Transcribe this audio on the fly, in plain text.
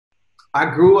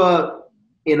I grew up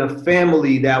in a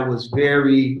family that was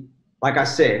very, like I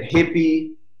said,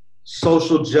 hippie,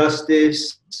 social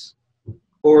justice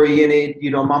oriented.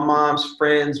 You know, my mom's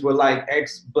friends were like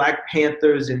ex-Black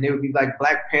Panthers, and they would be like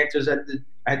Black Panthers at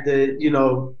the you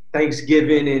know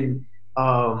Thanksgiving, and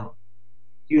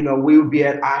you know we would be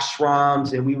at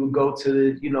ashrams, and we would go to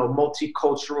the you know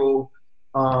multicultural,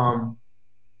 um,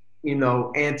 you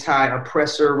know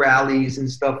anti-oppressor rallies and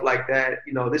stuff like that.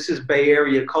 You know, this is Bay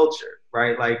Area culture,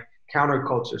 right? Like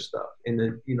counterculture stuff, in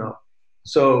the you know,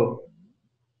 so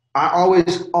I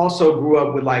always also grew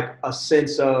up with like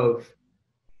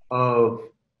of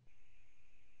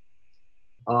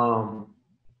um,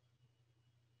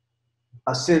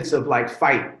 a sense of like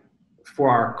fight for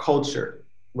our culture,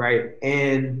 right?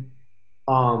 And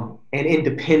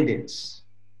independence,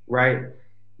 right?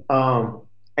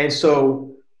 And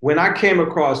so when I came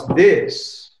across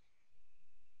this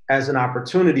as an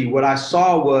opportunity, what I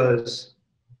saw was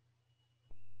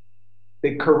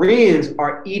the Koreans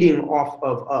are eating off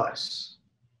of us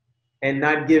and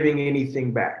not giving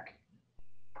anything back.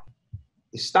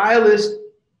 The stylists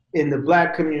in the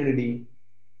Black community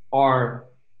are,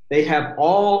 they have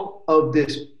all of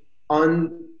this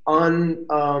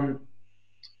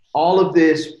all of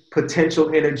this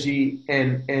potential energy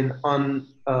and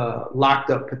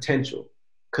locked up potential,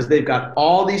 because they've got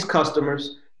all these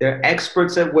customers. They're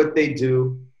experts at what they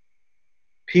do.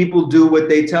 People do what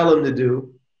they tell them to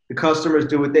do. The customers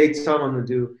do what they tell them to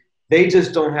do. They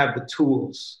just don't have the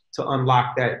tools to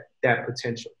unlock that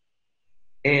potential.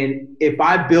 And if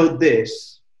I build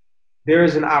this, there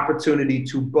is an opportunity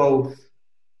to both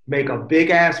make a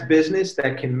big ass business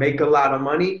that can make a lot of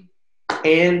money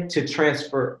and to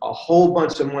transfer a whole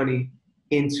bunch of money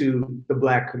into the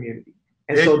Black community.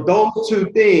 And so those two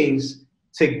things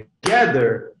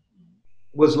together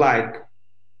was like,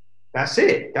 that's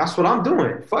it. That's what I'm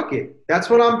doing. Fuck it. That's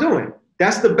what I'm doing.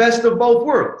 That's the best of both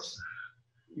worlds,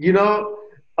 you know?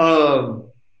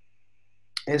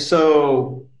 And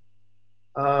so,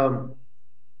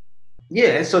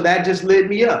 yeah, and so that just lit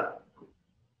me up.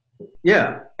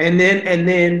 Yeah. And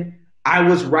then I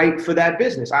was right for that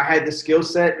business. I had the skill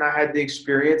set and I had the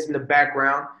experience and the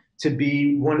background to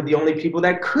be one of the only people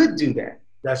that could do that.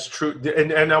 That's true.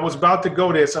 And I was about to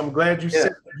go there, so I'm glad you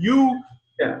said you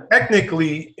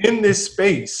technically in this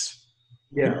space,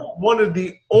 you're one of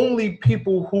the only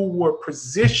people who were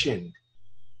positioned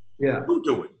to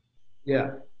do it.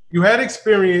 Yeah. You had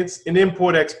experience in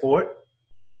import-export.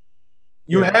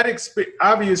 You had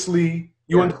obviously,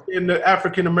 you understand the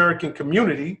African-American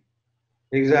community.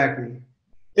 Exactly.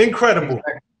 Incredible.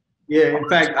 Exactly. Yeah, in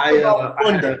fact,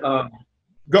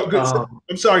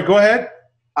 I'm sorry, go ahead.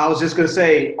 I was just gonna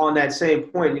say on that same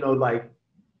point, you know, like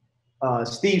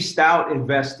Steve Stout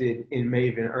invested in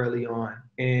Mayvenn early on,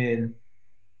 and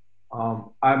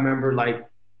I remember like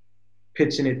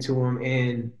pitching it to him,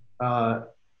 and I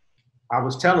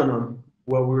was telling him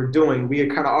what we were doing. We had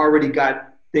kind of already got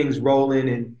things rolling,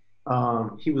 and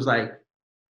he was like,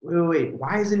 wait,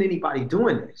 why isn't anybody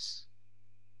doing this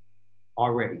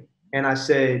already? And I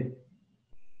said,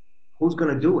 who's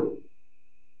gonna do it?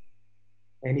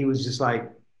 And he was just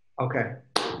like, okay,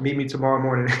 meet me tomorrow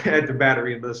morning at the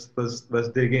Battery and let's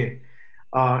dig in.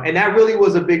 And that really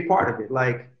was a big part of it.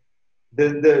 Like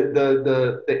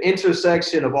the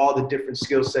intersection of all the different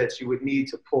skill sets you would need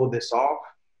to pull this off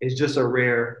is just a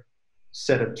rare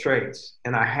set of traits.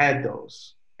 And I had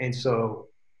those. And so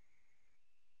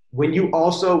when you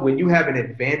have an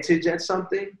advantage at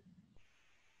something,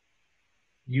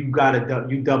 you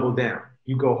double down,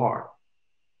 you go hard,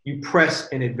 you press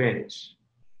an advantage.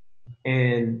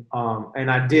 And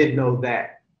I did know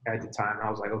that at the time. I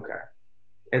was like, okay.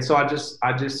 And so I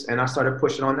started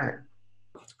pushing on that.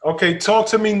 Okay, talk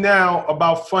to me now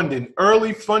about funding,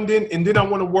 early funding, and then I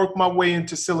want to work my way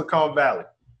into Silicon Valley.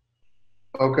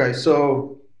 Okay,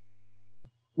 so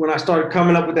when I started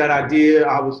coming up with that idea,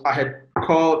 I had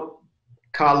called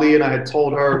Kali and I had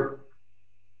told her,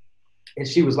 and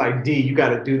she was like, D, you got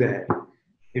to do that.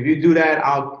 If you do that,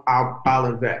 I'll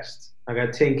invest. I got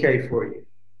 $10K for you.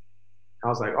 I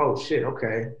was like, oh shit,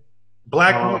 okay.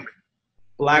 Black woman.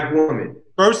 Black woman.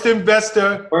 First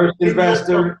investor in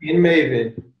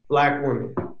Mayvenn, Black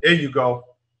woman. There you go.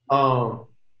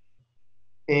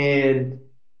 And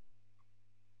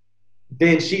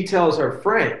then she tells her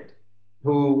friend,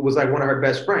 who was like one of her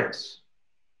best friends,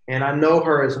 and I know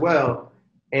her as well.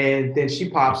 And then she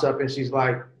pops up and she's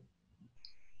like,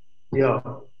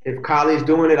 yo, if Kali's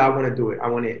doing it, I want to do it. I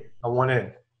want in. I want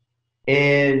in.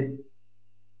 And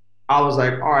I was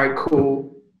like, all right,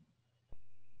 cool.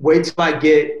 Wait till I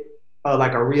get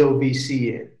like a real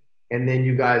VC in. And then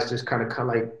you guys just kind of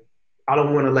like, I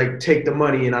don't want to like take the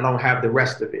money and I don't have the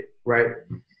rest of it, right?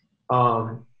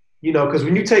 You know, because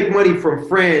when you take money from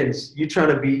friends, you're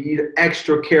trying to be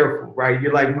extra careful, right?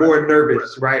 You're like more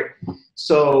nervous, right?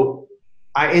 So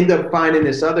I end up finding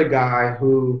this other guy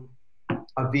who,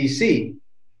 a VC,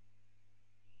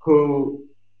 who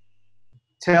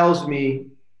tells me,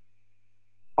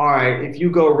 all right, if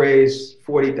you go raise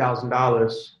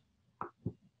 $40,000,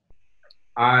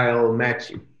 I'll match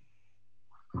you.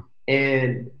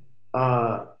 And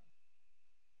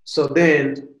so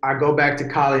then I go back to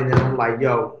college and I'm like,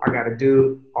 yo, all I gotta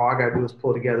do is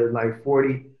pull together like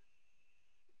 40.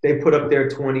 They put up their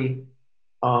 20.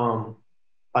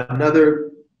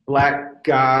 Another black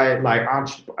guy, like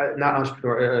not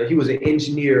entrepreneur, he was an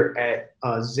engineer at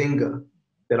Zynga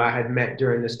that I had met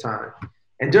during this time.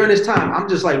 And during this time, I'm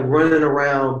just like running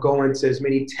around, going to as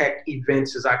many tech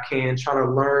events as I can, trying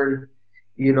to learn,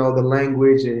 you know, the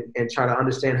language and try to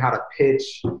understand how to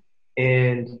pitch.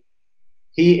 And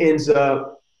he ends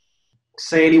up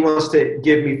saying he wants to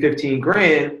give me 15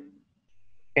 grand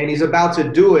and he's about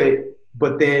to do it,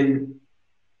 but then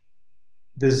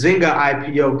the Zynga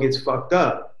IPO gets fucked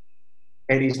up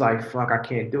and he's like, fuck, I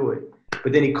can't do it.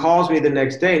 But then he calls me the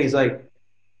next day and he's like,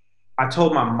 I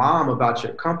told my mom about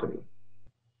your company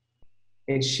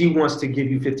and she wants to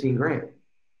give you 15 grand.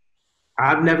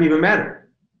 I've never even met her.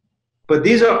 But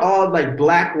these are all like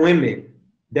black women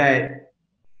that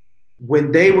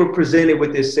when they were presented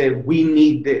with this said, we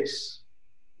need this.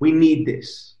 We need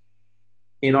this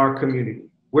in our community.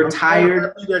 We're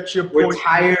tired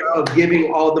of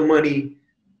giving all the money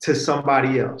to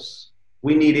somebody else.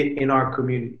 We need it in our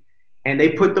community. And they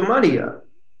put the money up.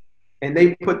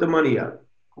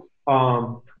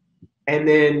 And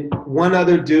then one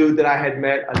other dude that I had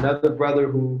met, another brother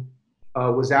who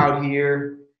was out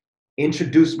here,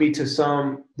 introduced me to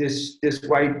this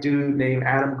white dude named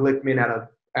Adam Glickman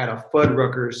at a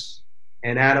Fuddruckers.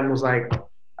 And Adam was like,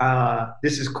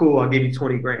 this is cool, I'll give you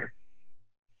 20 grand.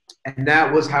 And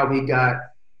that was how we got,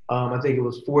 I think it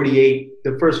was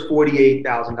the first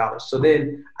 $48,000. So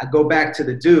then I go back to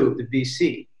the dude, the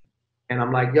VC, and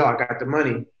I'm like, yo, I got the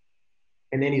money.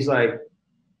 And then he's like,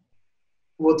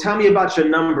 well, tell me about your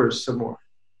numbers some more.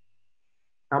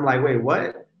 I'm like, wait,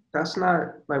 what? That's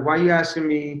not, like, why are you asking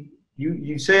me?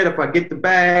 You said if I get the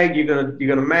bag, you're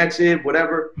gonna match it,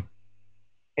 whatever.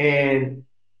 And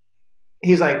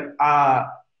he's like,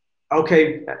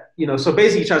 okay, you know, so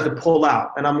basically he tries to pull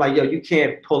out. And I'm like, yo, you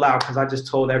can't pull out because I just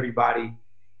told everybody.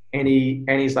 And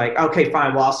he's like, okay,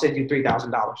 fine, well, I'll send you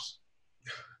 $3,000.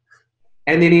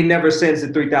 And then he never sends the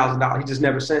 $3,000. He just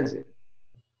never sends it.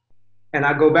 And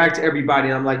I go back to everybody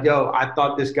and I'm like, yo, I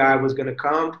thought this guy was gonna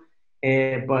come,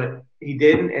 but he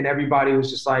didn't. And everybody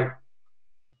was just like,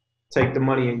 take the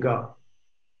money and go,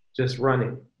 just run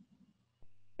it.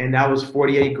 And that was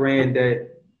 48 grand that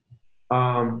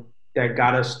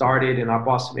got us started. And I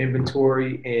bought some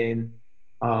inventory and,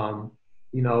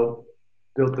 you know,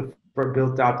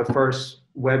 built out the first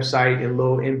website and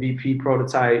little MVP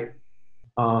prototype,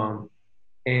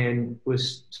 and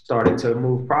was started to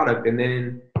move product. And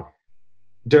then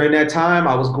during that time,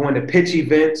 I was going to pitch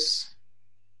events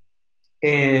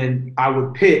and I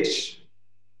would pitch.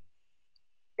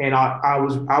 And I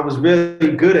was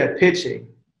really good at pitching,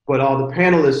 but all the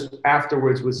panelists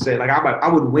afterwards would say, like, I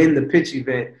would win the pitch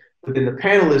event, but then the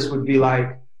panelists would be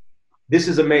like, this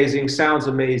is amazing, sounds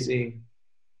amazing,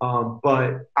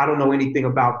 but I don't know anything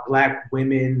about black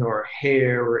women or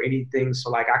hair or anything,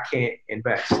 so like I can't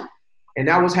invest. And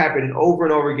that was happening over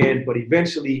and over again, but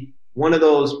eventually one of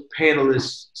those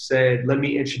panelists said, let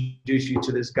me introduce you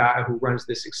to this guy who runs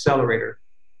this accelerator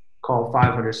called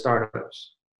 500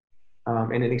 Startups.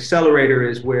 And an accelerator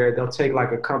is where they'll take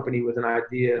like a company with an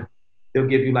idea, they'll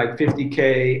give you like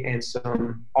 50K and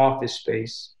some office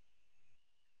space,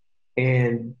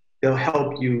 and they'll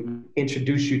help you,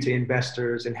 introduce you to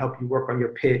investors and help you work on your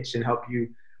pitch and help you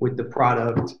with the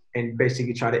product and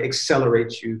basically try to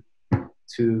accelerate you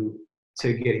to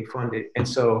getting funded. And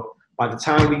so by the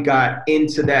time we got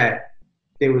into that,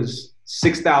 there was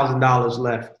 $6,000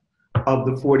 left of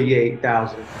the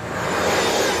 48,000.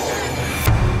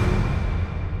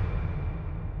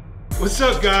 What's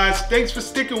up, guys? Thanks for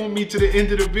sticking with me to the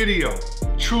end of the video.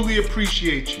 Truly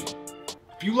appreciate you.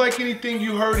 If you like anything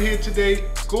you heard here today,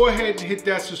 go ahead and hit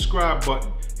that subscribe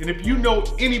button. And if you know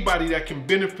anybody that can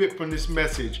benefit from this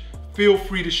message, feel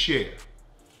free to share.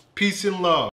 Peace and love.